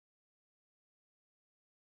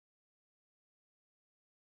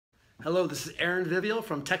Hello, this is Aaron Vivial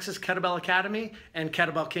from Texas Kettlebell Academy and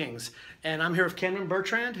Kettlebell Kings. And I'm here with Cameron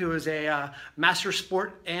Bertrand, who is a master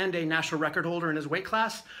sport and a national record holder in his weight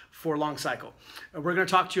class for long cycle. We're going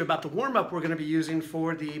to talk to you about the warm-up we're going to be using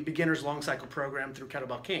for the beginner's long cycle program through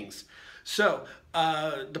Kettlebell Kings. So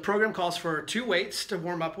the program calls for 2 weights to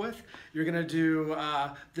warm up with. You're going to do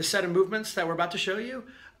the set of movements that we're about to show you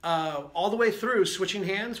all the way through, switching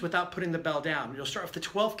hands without putting the bell down. You'll start with the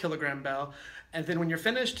 12 kilogram bell, and then when you're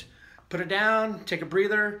finished, put it down, take a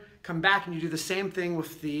breather, come back, and you do the same thing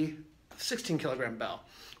with the 16 kilogram bell.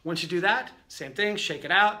 Once you do that, same thing, shake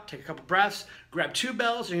it out, take a couple breaths, grab 2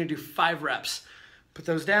 bells, and you're gonna do 5 reps. Put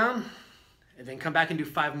those down, and then come back and do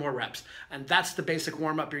 5 more reps. And that's the basic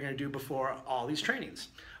warm-up you're gonna do before all these trainings.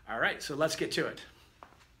 All right, so let's get to it.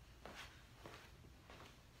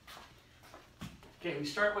 Okay, we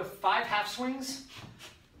start with 5 half swings.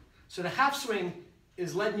 So the half swing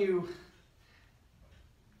is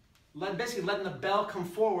basically letting the bell come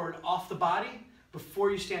forward off the body before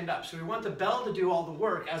you stand up. So we want the bell to do all the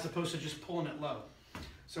work as opposed to just pulling it low.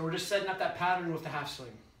 So we're just setting up that pattern with the half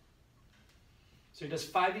swing. So he does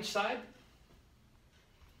 5 each side.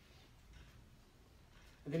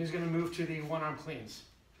 And then he's going to move to the 1-arm cleans.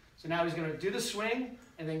 So now he's going to do the swing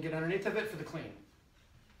and then get underneath of it for the clean.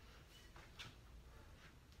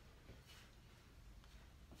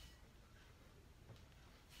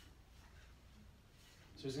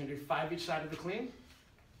 So he's going to do 5 each side of the clean.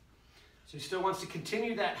 So he still wants to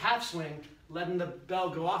continue that half swing, letting the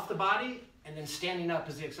bell go off the body, and then standing up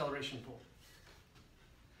as the acceleration pull.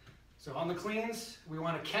 So on the cleans, we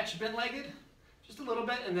want to catch bent-legged, just a little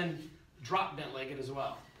bit, and then drop bent-legged as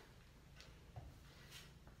well.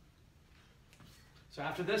 So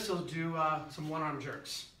after this, he'll do some 1-arm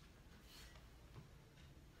jerks.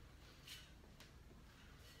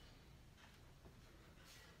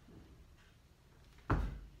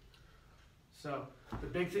 So the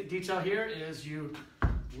big detail here is you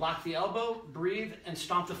lock the elbow, breathe, and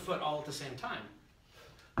stomp the foot all at the same time.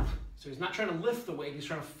 So he's not trying to lift the weight, he's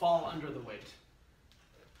trying to fall under the weight.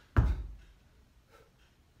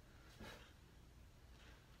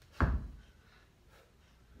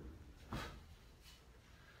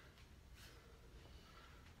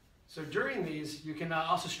 So during these, you can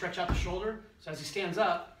also stretch out the shoulder. So as he stands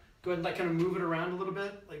up, go ahead and kind of move it around a little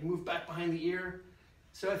bit, like move back behind the ear.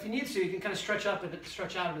 So if he needs to, you can kind of stretch up and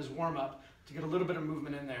stretch out in his warm-up to get a little bit of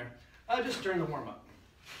movement in there, just during the warm-up.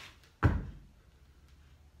 And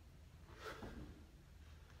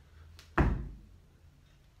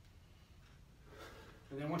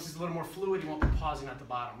then once he's a little more fluid, he won't be pausing at the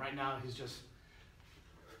bottom. Right now, he's just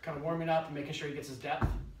kind of warming up and making sure he gets his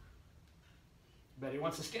depth. But he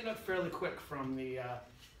wants to stand up fairly quick from the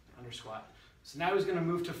under squat. So now he's going to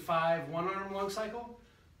move to 5 1-arm long cycle,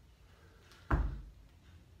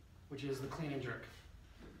 which is the clean and jerk.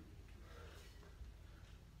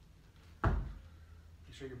 Make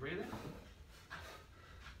sure you're breathing.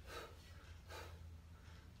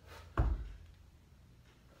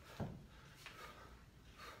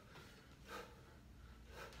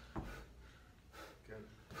 Good.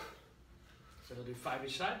 So he'll do 5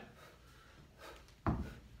 each side.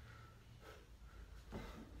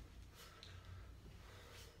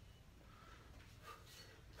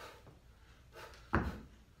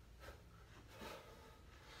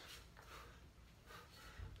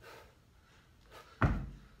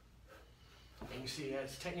 You see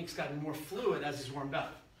his technique's gotten more fluid as he's warmed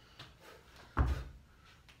up.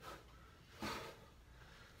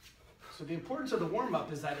 So the importance of the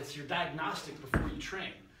warm-up is that it's your diagnostic before you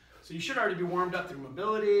train. So you should already be warmed up through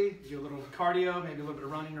mobility, do a little cardio, maybe a little bit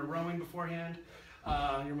of running or rowing beforehand.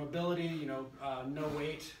 Your mobility, no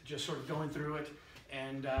weight, just sort of going through it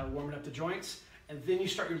and warming up the joints. And then you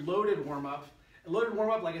start your loaded warm-up. A loaded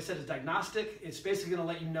warm-up, like I said, is diagnostic. It's basically going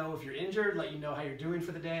to let you know if you're injured, let you know how you're doing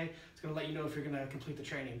for the day. It's going to let you know if you're going to complete the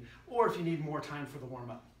training or if you need more time for the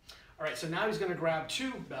warm-up. All right, so now he's going to grab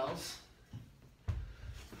 2 bells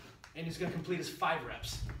and he's going to complete his 5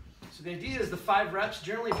 reps. So the idea is the 5 reps,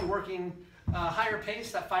 generally if you're working higher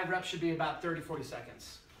pace, that 5 reps should be about 30-40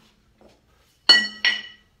 seconds.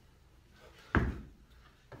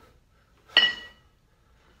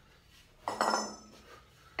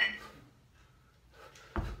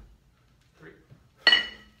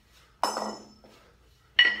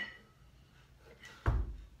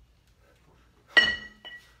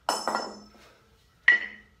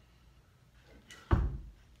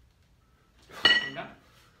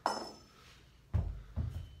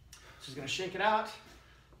 She's going to shake it out,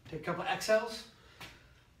 take a couple exhales.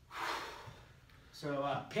 So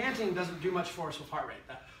panting doesn't do much for us with heart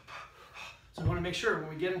rate. So we want to make sure when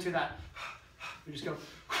we get into that, we just go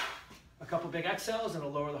a couple big exhales, and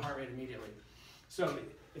it'll lower the heart rate immediately. So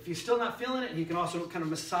if he's still not feeling it, he can also kind of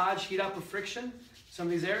massage, heat up with friction some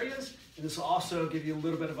of these areas, and this will also give you a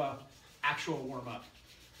little bit of a actual warm up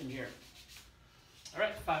in here. All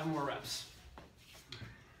right, 5 more reps.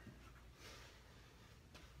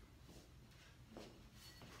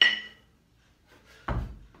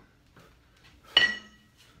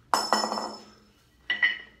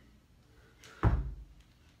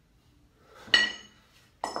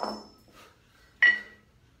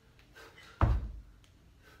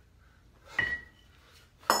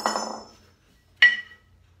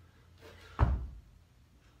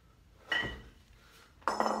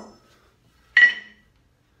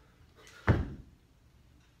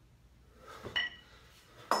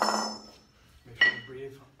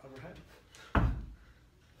 Breathe overhead.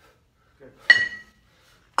 Good.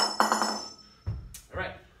 All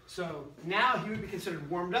right, so now he would be considered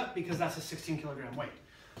warmed up because that's a 16-kilogram weight.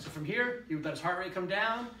 So from here, he would let his heart rate come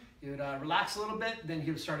down, he would relax a little bit, then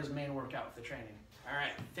he would start his main workout with the training. All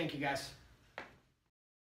right, thank you guys.